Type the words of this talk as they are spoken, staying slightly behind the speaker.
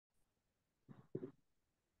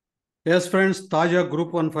Yes friends, తాజా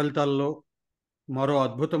group 1 ఫలితాల్లో మరో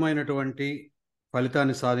అద్భుతమైనటువంటి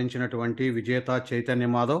ఫలితాన్ని సాధించినటువంటి విజేత చైతన్య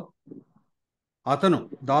మాధవ్. అతను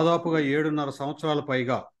దాదాపుగా 7.5 సంవత్సరాల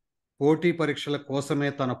పైగా పోటీ పరీక్షల కోసమే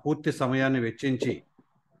తన పూర్తి సమయాన్ని వెచ్చించి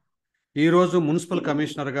ఈరోజు మున్సిపల్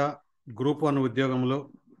కమిషనర్గా గ్రూప్ 1 ఉద్యోగంలో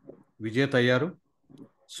విజేత అయ్యారు.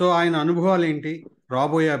 సో ఆయన అనుభవాలు ఏంటి,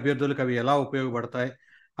 రాబోయే అభ్యర్థులకు అవి ఎలా ఉపయోగపడతాయి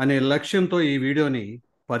అనే లక్ష్యంతో ఈ వీడియోని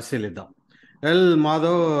పరిశీలిద్దాం.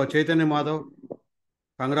 Madhav, Chaitanya Madhav,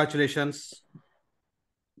 congratulations.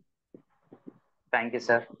 Thank you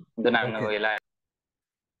sir. నన్ను ఓకే.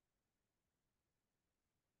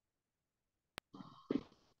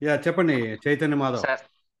 ఇలా చెప్పండి చైతన్య మాధవ్.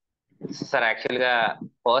 సార్ యాక్చువల్ గా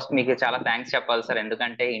ఫస్ట్ మీకు చాలా థ్యాంక్స్ చెప్పాలి సార్.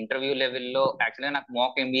 ఎందుకంటే ఇంటర్వ్యూ లెవెల్లో యాక్చువల్గా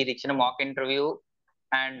నాకు మీరు ఇచ్చిన మాక్ ఇంటర్వ్యూ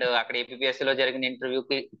అండ్ అక్కడ ఏపీఎస్సీ లో జరిగిన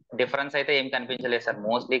ఇంటర్వ్యూకి డిఫరెన్స్ అయితే ఏం కనిపించలేదు sir.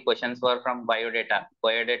 Mostly questions were from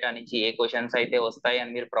biodata నుంచి ఏ క్వశ్చన్స్ అయితే వస్తాయి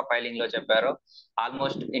అని మీరు ప్రొఫైలింగ్ లో చెప్పారో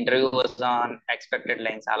almost interview was on expected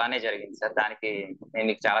lines అలానే జరిగింది సార్. దానికి నేను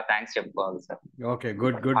మీకు చాలా థ్యాంక్స్ చెప్పుకోవాలి సార్. Okay,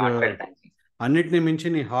 good good. అన్నిటినీ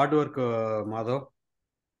మించి నీ హార్డ్ వర్క్ మాధవ్.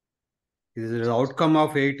 ఇది outcome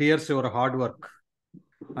of 8 years your hard work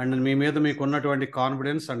and మీ మీద మీకు ఉన్నటువంటి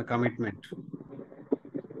confidence and commitment.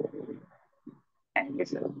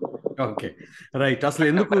 Okay, right. అసలు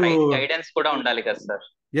ఎందుకు గైడెన్స్ కూడా ఉండాలి కదా సార్?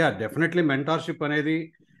 డెఫినెట్లీ మెంటార్షిప్ అనేది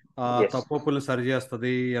తప్పులను సరి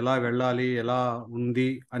చేస్తుంది, ఎలా వెళ్ళాలి, ఎలా ఉంది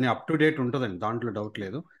అని అప్ టు డేట్ ఉంటుందండి, దాంట్లో డౌట్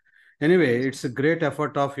లేదు. Anyway, it's great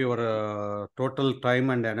effort of your total time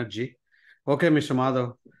and energy. Okay mister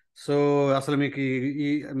Madhav, so అసలు మీకు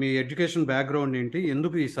ఈ మీ ఎడ్యుకేషన్ బ్యాక్గ్రౌండ్ ఏంటి,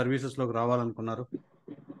 ఎందుకు ఈ సర్వీసెస్లోకి రావాలనుకున్నారు?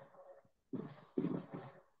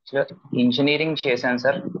 ఇంజనీరింగ్ చేశాను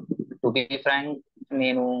సార్. టు బి ఫ్రాంక్,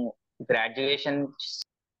 నేను గ్రాడ్యుయేషన్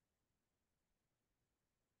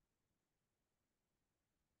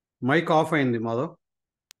మైక్ ఆఫ్ అయింది మాధవ్.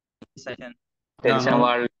 తెలిసిన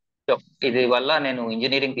వాళ్ళు ఇది వల్ల నేను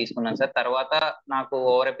ఇంజనీరింగ్ తీసుకున్నాను సార్. తర్వాత నాకు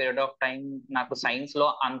over a period of time నాకు సైన్స్ లో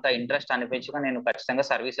అంత ఇంట్రెస్ట్ అనిపించగా నేను ఖచ్చితంగా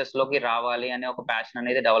సర్వీసెస్ లోకి రావాలి అనే ఒక ప్యాషన్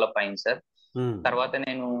అనేది డెవలప్ అయింది సార్. తర్వాత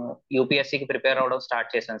నేను యూపీఎస్సీకి ప్రిపేర్ అవడం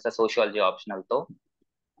స్టార్ట్ చేశాను సార్, సోషియాలజీ ఆప్షనల్ తో.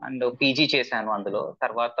 అండ్ పీజీ చేశాను అందులో.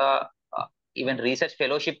 తర్వాత ఈవెన్ రీసెర్చ్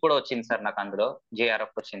ఫెలోషిప్ కూడా వచ్చింది సార్ నాకు, అందులో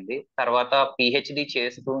జేఆర్ఎఫ్ వచ్చింది. తర్వాత పిహెచ్డి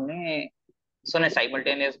చేస్తూనే సో నేను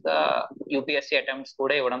సైమల్టేనియస్ గా యూపీఎస్సీ అటెంప్ట్స్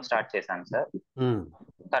కూడా ఇవ్వడం స్టార్ట్ చేశాను సార్.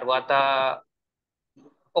 తర్వాత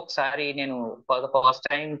ఒకసారి నేను ఫస్ట్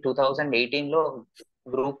టైం 2018 లో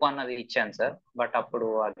గ్రూప్ 1 అది ఇచ్చాను సార్. బట్ అప్పుడు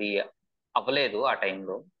అది అవ్వలేదు ఆ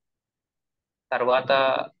టైంలో. తర్వాత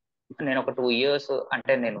నేను ఒక 2 years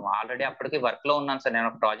అంటే నేను ఆల్రెడీ అప్పటికి వర్క్ లో ఉన్నాను సార్. నేను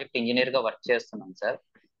ఒక ప్రాజెక్ట్ ఇంజనీర్ గా వర్క్ చేస్తున్నాను సార్.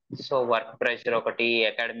 సో వర్క్ ప్రెషర్ ఒకటి,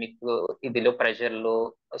 అకాడమిక్ ఇదిలో ప్రెషర్లు,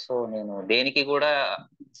 సో నేను దేనికి కూడా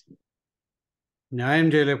న్యాయం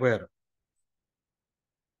చేయలేకపోయారు.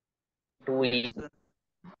 2 years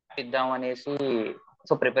ఇద్దాం అనేసి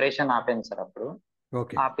సో ప్రిపరేషన్ ఆపాను సార్ అప్పుడు.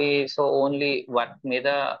 ఆపి సో ఓన్లీ వర్క్ మీద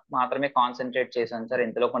మాత్రమే కాన్సన్ట్రేట్ చేశాను సార్.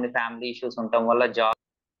 ఇందులో కొన్ని ఫ్యామిలీ ఇష్యూస్ ఉండటం వల్ల జాబ్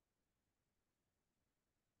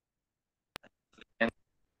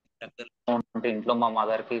ఇంట్లో మా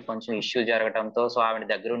మదర్ కి కొంచెం ఇష్యూ జరగడంతో సో ఆవిడ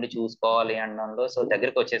దగ్గర ఉండి చూసుకోవాలి అనడంలో సో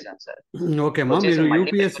దగ్గరికి వచ్చేసాను సార్. ఓకే అమ్మా, మీరు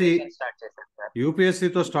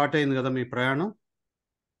యూపీఎస్సీతో స్టార్ట్ అయింది కదా మీ ప్రయాణం?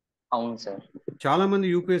 అవును సార్. చాలా మంది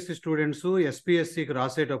యూపీఎస్సీ స్టూడెంట్స్ ఎస్పీఎస్సీకి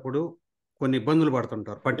రాసేటప్పుడు కొన్ని ఇబ్బందులు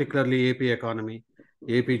పడుతుంటారు, particularly AP economy,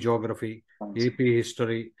 AP geography, AP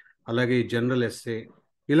history, అలాగే జనరల్ ఎస్ఏ,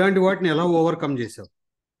 ఇలాంటి వాటిని ఎలా ఓవర్కమ్ చేశావు?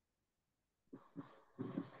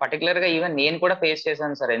 పర్టికులర్ గా ఈవెన్ నేను కూడా ఫేస్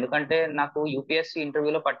చేశాను సార్. ఎందుకంటే నాకు యూపీఎస్సీ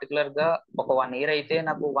ఇంటర్వ్యూలో పర్టికులర్ గా ఒక 1 year అయితే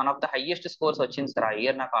నాకు one of the highest scores వచ్చింది సార్. ఆ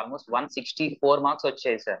ఇయర్ నాకు ఆల్మోస్ట్ 164 మార్క్స్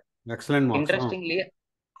వచ్చాయి సార్. ఇంట్రెస్టింగ్లీ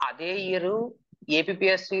అదే ఇయర్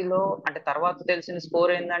ఏపీఎస్సీ లో అంటే తర్వాత తెలిసిన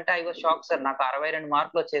స్కోర్ ఏంటంటే ఐ వాజ్ షాక్ సార్. నాకు 62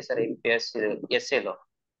 మార్కులు వచ్చాయి సార్ ఏపీఎస్సీ ఎస్ఏలో.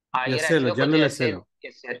 ఆ ఇయర్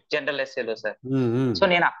జనరల్ ఎస్ఏలో సార్. సో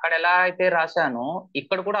నేను అక్కడ ఎలా అయితే రాశానో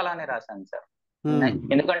ఇక్కడ కూడా అలానే రాశాను సార్.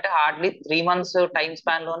 ఎందుకంటే హార్డ్లీ 3 months టైం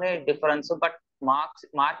స్పాన్ లోనే డిఫరెన్స్. బట్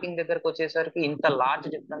మార్కింగ్ దగ్గరకు వచ్చేసరికి ఇంత లార్జ్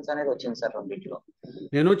డిఫరెన్స్ అనేది వచ్చింది సార్ రెండింటిలో.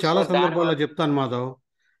 నేను చాలా సందర్భాల్లో చెప్తాను మాధవ్,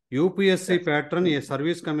 యూపీఎస్సీ ప్యాటర్న్ ఏ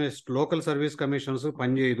సర్వీస్ లోకల్ సర్వీస్ కమిషన్స్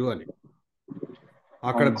పనిచేయదు అని.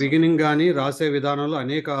 అక్కడ బిగినింగ్ కానీ రాసే విధానంలో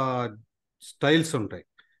అనేక స్టైల్స్ ఉంటాయి.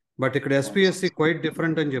 బట్ ఇక్కడ ఎస్పీఎస్సీ క్వైట్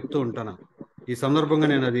డిఫరెంట్ అని చెప్తూ ఉంటాను. ఈ సందర్భంగా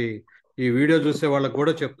నేను అది ఈ వీడియో చూసే వాళ్ళకి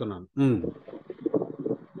కూడా చెప్తున్నాను.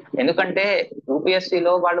 ఎందుకంటే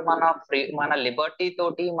యూపీఎస్సీలో వాళ్ళు మన లిబర్టీ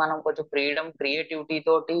తోటి మనం కొంచెం ఫ్రీడమ్, క్రియేటివిటీ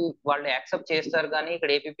తోటి వాళ్ళు యాక్సెప్ట్ చేస్తారు. కానీ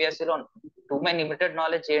ఇక్కడ ఏపీఎస్సీలో టూ మై లిమిటెడ్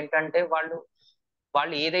నాలెడ్జ్ ఏంటంటే వాళ్ళు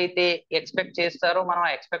ఏదైతే ఎక్స్పెక్ట్ చేస్తారో మనం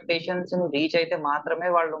ఎక్స్పెక్టేషన్స్ రీచ్ అయితే మాత్రమే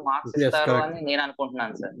వాళ్ళు మార్క్స్ ఇస్తారు అని నేను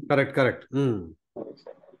అనుకుంటున్నాను సార్. కరెక్ట్.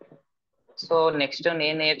 సో నెక్స్ట్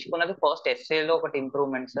నేను నేర్చుకున్నది ఫస్ట్ ఎస్ఏలో ఒకటి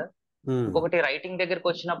ఇంప్రూవ్మెంట్ సార్. ఇంకొకటి రైటింగ్ దగ్గరికి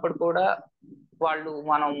వచ్చినప్పుడు కూడా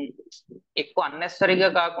మనం ఎక్కువ అన్నెసరీగా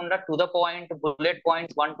కాకుండా to the point, bullet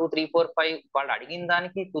points 1 2 3 4 5 వాళ్ళు అడిగిన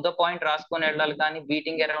దానికి టు ద పాయింట్ రాసుకొని వెళ్ళాలి. కానీ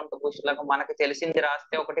బీటింగ్ అరౌండ్ ద బుష్ లాగా మనకి తెలిసింది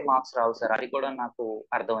రాస్తే ఒకటి మార్క్స్ రావు సార్. అది కూడా నాకు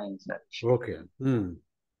అర్థమైంది sir. Okay.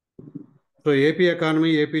 So AP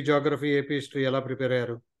economy, AP geography, AP history ఎలా ప్రిపేర్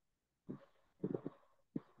అయ్యారు?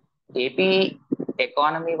 ఏపీ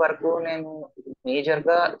ఎకానమీ వరకు నేను మేజర్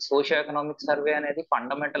గా సోషియో ఎకనామిక్ సర్వే అనేది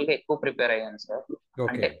ఫండమెంటల్ గా ఎక్కువ ప్రిపేర్ అయ్యాను సార్.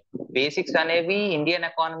 అంటే బేసిక్స్ అనేవి ఇండియన్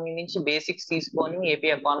ఎకానమీ నుంచి బేసిక్స్ తీసుకొని ఏపీ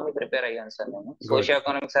ఎకానమీ ప్రిపేర్ అయ్యాను సార్. నేను సోషియో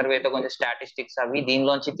ఎకనామిక్ సర్వే అయితే కొంచెం స్టాటిస్టిక్స్ అవి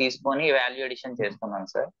దీనిలోంచి తీసుకొని వాల్యూ ఎడిషన్ చేస్తున్నాను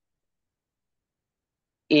సార్.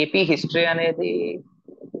 ఏపీ హిస్టరీ అనేది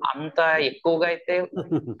అంత ఎక్కువగా అయితే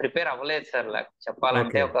ప్రిపేర్ అవ్వలేదు సార్.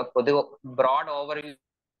 చెప్పాలంటే ఒక కొద్దిగా broad over.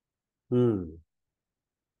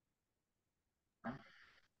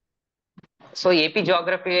 So AP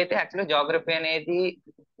geography అయితే actually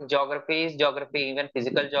geography even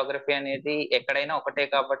physical geography అనేది ఎక్కడైనా ఒకటే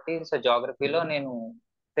కాబట్టి, సో జాగ్రఫీలో నేను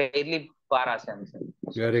ఫెయిర్లీ బాగా రాశాను sir.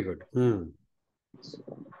 Very good.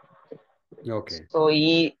 Okay.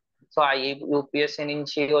 So ఆ యూపీఎస్సీ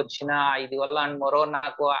నుంచి వచ్చిన ఇది వల్ల అండ్ మరో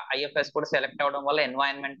నాకు IFS కూడా సెలెక్ట్ అవడం వల్ల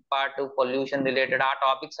ఎన్వైరన్మెంట్ పార్ట్, పొల్యూషన్ రిలేటెడ్ ఆ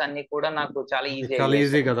టాపిక్స్ అన్ని కూడా నాకు చాలా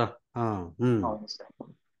ఈజీ కదా. అవును సార్.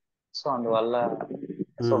 సో అందువల్ల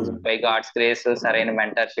సో బై గాడ్స్ గ్రేస్ సరైన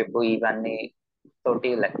మెంటర్షిప్ ఇవన్నీ తోటి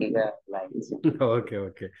లక్కీగా. ఓకే.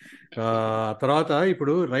 ఓకే. తర్వాత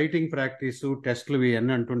ఇప్పుడు రైటింగ్ ప్రాక్టీస్, టెస్ట్లు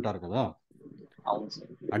ఇవన్నీ అంటుంటారు కదా. అవును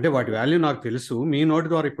సార్. అంటే వాటి వాల్యూ నాకు తెలుసు. మీ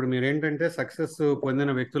నోటి ద్వారా ఇప్పుడు మీరు ఏంటంటే సక్సెస్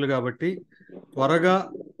పొందిన వ్యక్తులు కాబట్టి త్వరగా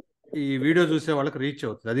ఈ వీడియో చూసే వాళ్ళకి రీచ్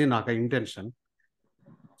అవుతుంది. అది నాకు ఇంటెన్షన్.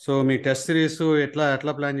 సో మీ టెస్ట్ సిరీస్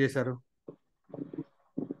ఎట్లా ప్లాన్ చేశారు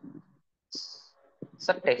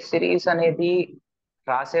సార్? టెస్ట్ సిరీస్ అనేది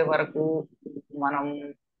రాసే వరకు మనం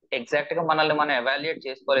ఎగ్జాక్ట్ గా మనల్ని మనం ఎవాల్యుయేట్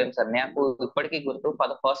చేసుకోలేము సార్. నాకు ఇప్పటికీ గుర్తు,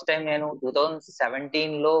 ఫస్ట్ టైం నేను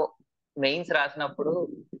 2017 లో మెయిన్స్ రాసినప్పుడు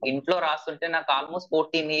ఇంట్లో రాస్తుంటే నాకు ఆల్మోస్ట్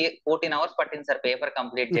 14 అవర్స్ పట్టింది సార్ పేపర్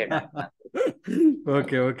కంప్లీట్ చేయడానికి.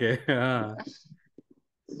 ఓకే. ఓకే.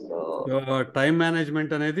 టైం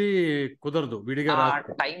మేనేజ్మెంట్ అనేది కుదరదు విడిగా.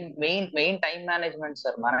 Main time management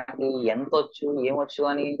sir. మనకి ఎంత వచ్చు ఏమొచ్చు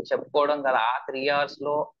అని చెప్పుకోవడం కదా. ఆ 3 hours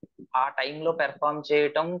లో ఆ టైంలో పెర్ఫార్మ్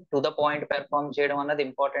చేయటం, టు ద పాయింట్ పెర్ఫార్మ్ చేయడం అన్నది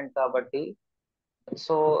ఇంపార్టెంట్ కాబట్టి,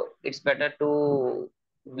 so it's better to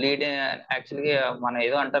bleed. యాక్చువల్గా మనం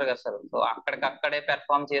ఏదో అంటారు కదా సార్, సో అక్కడికక్కడే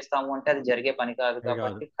పెర్ఫార్మ్ చేస్తాము అంటే అది జరిగే పని కాదు.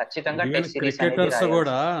 కాబట్టి ఖచ్చితంగా టెస్ట్ సిరీస్ అనేది క్రికెటర్స్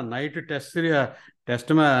కూడా నైట్ టెస్ట్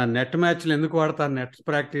నెట్ మ్యాచ్లు ఎందుకు వాడతారు? Net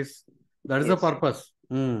practice, that is the purpose.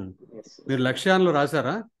 మీరు లక్ష్యాల్లో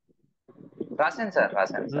రాశారా? రాశాను సార్.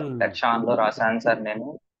 లక్ష్యాన్లో రాశాను సార్ నేను.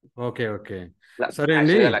 ఓకే. ఓకే. సరే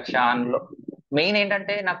అండి. లక్ష్యాన్లో మెయిన్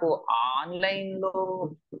ఏంటంటే నాకు ఆన్లైన్ లో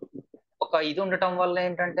ఒక ఇది ఉండటం వల్ల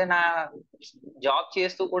ఏంటంటే నా జాబ్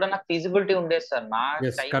చేస్తూ కూడా నాకు ఫీజిబిలిటీ ఉండేది సార్. నా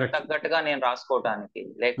టైం తగ్గట్టుగా నేను రాసుకోవడానికి.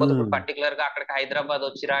 లేకపోతే ఇప్పుడు పర్టికులర్ గా అక్కడికి హైదరాబాద్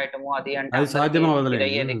వచ్చి రాయటము అది అంటే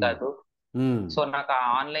అయ్యేది కాదు. సో నాకు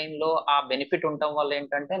ఆన్లైన్ లో ఆ బెనిఫిట్ ఉండటం వల్ల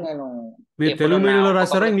ఏంటంటే నేను తెలుగు మీడియంలో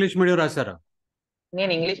రాశారా, ఇంగ్లీష్ మీడియం రాశారా?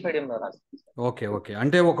 నేను ఇంగ్లీష్ మీడియంలో రాశాను. ఓకే. ఓకే.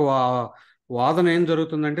 అంటే ఒక వాదన ఏం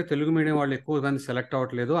జరుగుతుందంటే తెలుగు మీడియం వాళ్ళు ఎక్కువ మంది సెలెక్ట్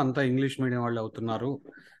అవ్వట్లేదు, అంతా ఇంగ్లీష్ మీడియం వాళ్ళు అవుతున్నారు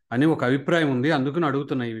అని ఒక అభిప్రాయం ఉంది. అందుకని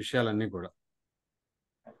అడుగుతున్నా ఈ విషయాలన్నీ కూడా.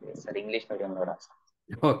 ఇంగ్లీష్ మీడియంలో రాశాను.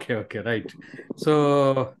 ఓకే. ఓకే. రైట్. సో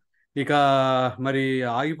ఇక మరి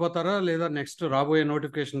ఆగిపోతారా లేదా నెక్స్ట్ రాబోయే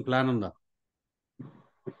నోటిఫికేషన్ ప్లాన్ ఉందా?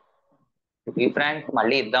 ఫ్రాంక్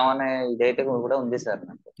మళ్ళీ ఇద్దామనే ఇదైతే కూడా ఉంది సార్.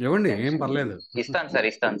 ఇవ్వండి, ఏం పర్లేదు. ఇస్తాను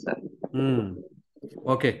సార్.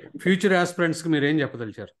 ఓకే. ఫ్యూచర్ ఆస్పిరెంట్స్ కి మీరు ఏం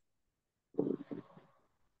చెప్పదలిచారు?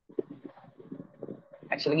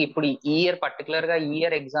 యాక్చువల్గా ఇప్పుడు ఈ ఇయర్ పర్టికులర్ గా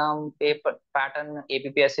ఎగ్జామ్ పేపర్ ప్యాటర్న్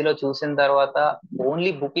ఏపీఎస్సీ లో చూసిన తర్వాత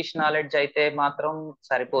ఓన్లీ బుకిష్ నాలెడ్జ్ అయితే మాత్రం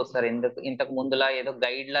సరిపోదు సార్. ఇంతకు ముందులా ఏదో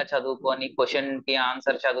గైడ్ లా చదువుకొని క్వశ్చన్ కి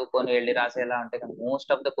ఆన్సర్ చదువుకొని వెళ్ళి రాసేలా అంటే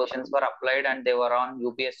most of the questions were applied and they were on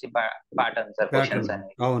UPSC pattern sir questions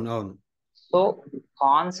అనేవి. అవును. సో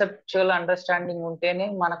కాన్సెప్చువల్ అండర్స్టాండింగ్ ఉంటేనే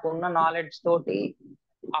మనకు ఉన్న నాలెడ్జ్ తోటి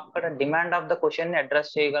అక్కడ డిమాండ్ ఆఫ్ ద క్వశ్చన్ ని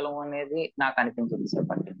అడ్రస్ చేయగలం అనేది నాకు అనిపించింది సార్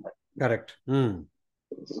పర్టికులర్. కరెక్ట్.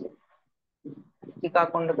 ఇది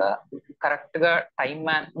కాకుండా కరెక్ట్ గా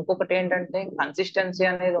ఇంకొకటి ఏంటంటే కన్సిస్టెన్సీ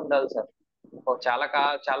అనేది ఉండాలి సార్.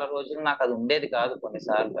 చాలా రోజులు నాకు అది ఉండేది కాదు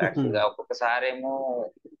కొన్నిసార్లు. యాక్చువల్ గా ఒక్కొక్కసారి ఏమో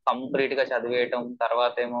కంప్లీట్ గా చదివేయటం,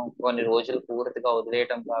 తర్వాత ఏమో కొన్ని రోజులు పూర్తిగా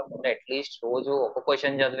వదిలేయటం కాకుండా అట్లీస్ట్ రోజు ఒక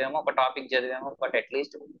క్వశ్చన్ చదివేమో, ఒక topic చదివేమో, but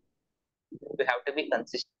at least you have to be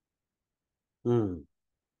consistent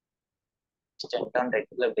on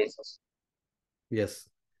regular basis. Yes.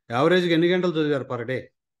 Average ఎన్ని గంటలు చదివారు పర్ డే?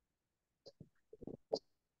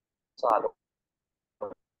 సో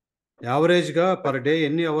యావరేజ్గా పర్ డే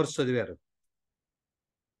ఎన్ని అవర్స్ చదివారు?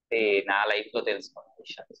 నా లైఫ్ లో తెలుసుకున్న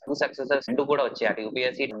విషయం. 2 సక్సెసెస్ 2 కూడా వచ్చాయి. అటు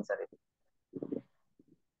UPSC sir.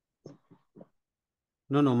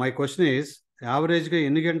 No my question is యావరేజ్గా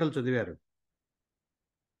ఎన్ని గంటలు చదివారు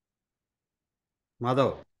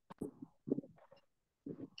మాధవ్?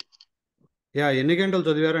 ఎన్ని గంటలు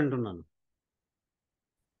చదివారు అంటున్నాను.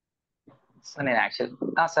 సార్ నేను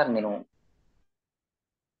సార్ నేను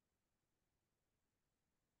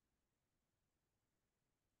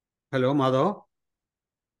హలో మాధవ్.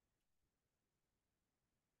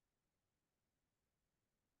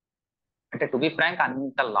 అంటే టు బి ఫ్రాంక్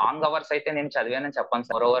అంత లాంగ్ అవర్స్ అయితే నేను చదివానని చెప్పాను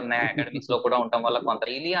సార్. ఓవర్ అకాడమిక్స్ లో కూడా ఉండటం వల్ల కొంత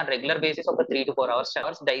డైలీ ఆన్ రెగ్యులర్ బేసిస్ ఒక 3 to 4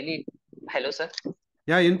 hours daily. Hello sir.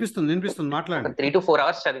 వినిపిస్తుంది ఒక మాట్లాడండి. 3 to 4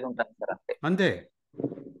 అవర్స్ చదివి ఉంటాను సార్ అంతే. అంతే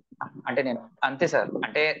అంటే నేను అంతే సార్.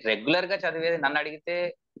 అంటే రెగ్యులర్ గా చదివేది నన్ను అడిగితే,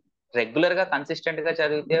 రెగ్యులర్ గా కన్సిస్టెంట్ గా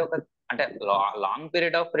చదివితే ఒక అంటే లాంగ్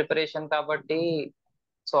పీరియడ్ ఆఫ్ ప్రిపరేషన్ కాబట్టి,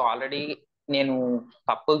 సో ఆల్రెడీ నేను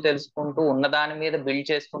తప్పులు తెలుసుకుంటూ ఉన్న దాని మీద బిల్డ్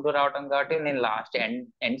చేసుకుంటూ రావడం కాబట్టి నేను లాస్ట్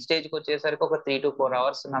ఎండ్ స్టేజ్ కి వచ్చేసరికి ఒక 3 to 4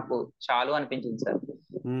 అవర్స్ నాకు చాలు అనిపించింది సార్,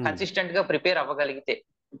 కన్సిస్టెంట్ గా ప్రిపేర్ అవ్వగలిగితే.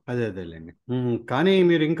 అదేలేండి. కానీ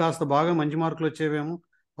మీరు ఇంకాస్త బాగా మంచి మార్కులు వచ్చేవేమో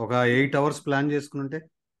ఒక 8 అవర్స్ ప్లాన్ చేసుకుంటే.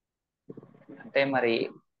 అంటే మరి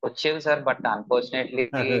వచ్చేవి సార్, బట్ అన్ఫార్చునేట్లీ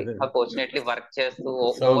వర్క్ చేస్తూ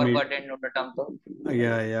ఓవర్ బర్డెన్ ఉండటంతో.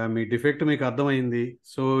 మీ డిఫెక్ట్ మీకు అర్థమైంది.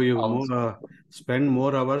 So you spend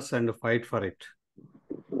more hours and fight for it.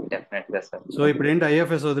 Definite గా సార్. సో ఇప్పుడు ఏంటి,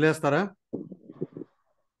 ఐఎఫ్ఎస్ వదిలేస్తారా?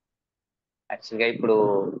 యాక్చువల్గా ఇప్పుడు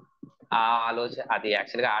ఆ ఆలోచన అది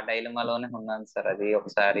యాక్చువల్గా ఆ డైలమాలోనే ఉన్నాను సార్. అది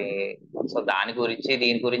ఒకసారి సో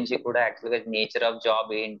దీని గురించి కూడా యాక్చువల్గా నేచర్ ఆఫ్ జాబ్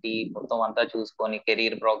ఏంటి మొత్తం అంతా చూసుకొని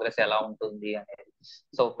కెరీర్ ప్రోగ్రెస్ ఎలా ఉంటుంది అనేది,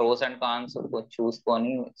 సో ప్రోస్ అండ్ కాన్స్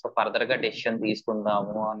చూసుకొని సో ఫర్దర్ గా డెసిషన్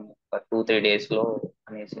తీసుకుందాము అని 2-3 days లో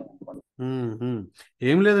అనేసి అనుకుంటున్నాను.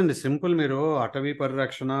 ఏం లేదండి, సింపుల్. మీరు అటవీ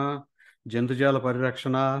పరిరక్షణ, జంతుజాల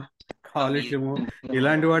పరిరక్షణ, కాలుష్యము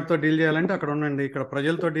ఇలాంటి వాటితో డీల్ చేయాలంటే అక్కడ ఉండండి. ఇక్కడ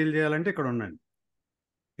ప్రజలతో డీల్ చేయాలంటే ఇక్కడ ఉండండి.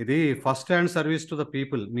 ఇది first hand service to the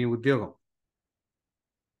people మీ ఉద్యోగం.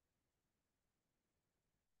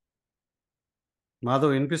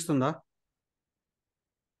 మాధవ్ వినిపిస్తుందా?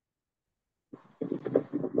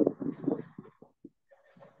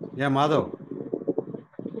 మాధవ్.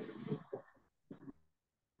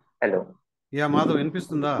 హలో. మాధవ్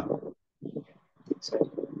వినిపిస్తుందా?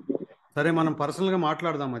 సరే, మనం పర్సనల్ గా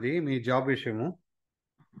మాట్లాడదాం అది మీ జాబ్ విషయము.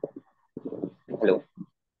 హలో.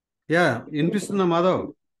 వినిపిస్తుందా Madhav?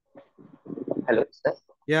 Hello sir.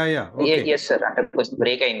 Okay sir. అంటే కొంచెం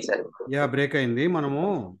బ్రేక్ అయింది సార్. బ్రేక్ అయింది. మనము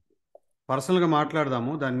పర్సనల్ గా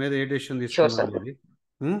మాట్లాడదాము దాని మీద ఏ డెసిషన్ తీసుకుందాం అనేది.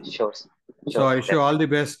 So I wish you all the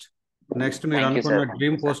best. Next మీరు అనుకున్న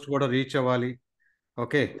డ్రీమ్ పోస్ట్ కూడా రీచ్ అవ్వాలి.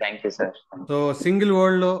 Okay, thank you sir. So single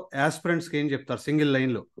word లో ఆస్పిరెంట్స్ కి ఏం చెప్తారు, సింగిల్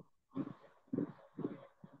లైన్ లో?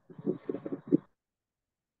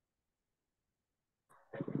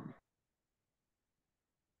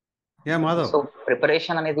 మాధవ్. సో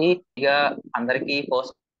ప్రిపరేషన్ అనేది ఇక అందరికి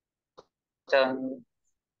ఫస్ట్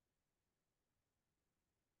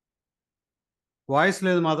వాయిస్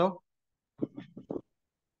లేదు మాధవ్.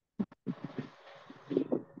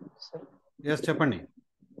 చెప్పండి.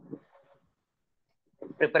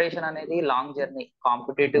 ప్రిపరేషన్ అనేది లాంగ్ జర్నీ.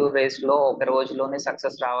 కాంపిటేటివ్ రేస్ లో ఒక రోజులోనే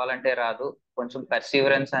సక్సెస్ రావాలంటే రాదు, కొంచెం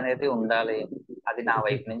పర్సీవరెన్స్ అనేది ఉండాలి. అది నా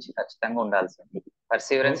వైపు నుంచి ఖచ్చితంగా ఉండాల్సింది.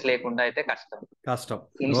 పర్సీవరెన్స్ లేకుండా అయితే కష్టం.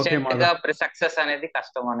 ఇన్స్టెంట్ గా సక్సెస్ అనేది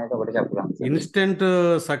కష్టం అనేది ఒకటి చెప్పగలం. ఇన్స్టెంట్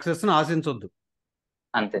సక్సెస్ ని ఆశించొద్దు.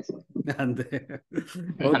 అంతే సార్. అంతే.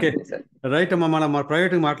 ఓకే రైట్ అమ్మా, మనం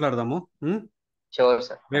ప్రైవేట్ గా మాట్లాడదాము. Sure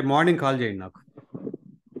sir. రేపు మార్నింగ్ కాల్ చేయండి నాకు.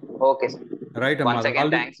 Okay sir. రైట్ అమ్మా.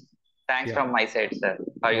 Thanks from my side, sir,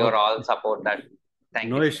 for your all support. Thank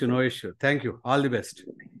you. No issue. Thank you. All the best.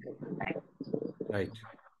 Right.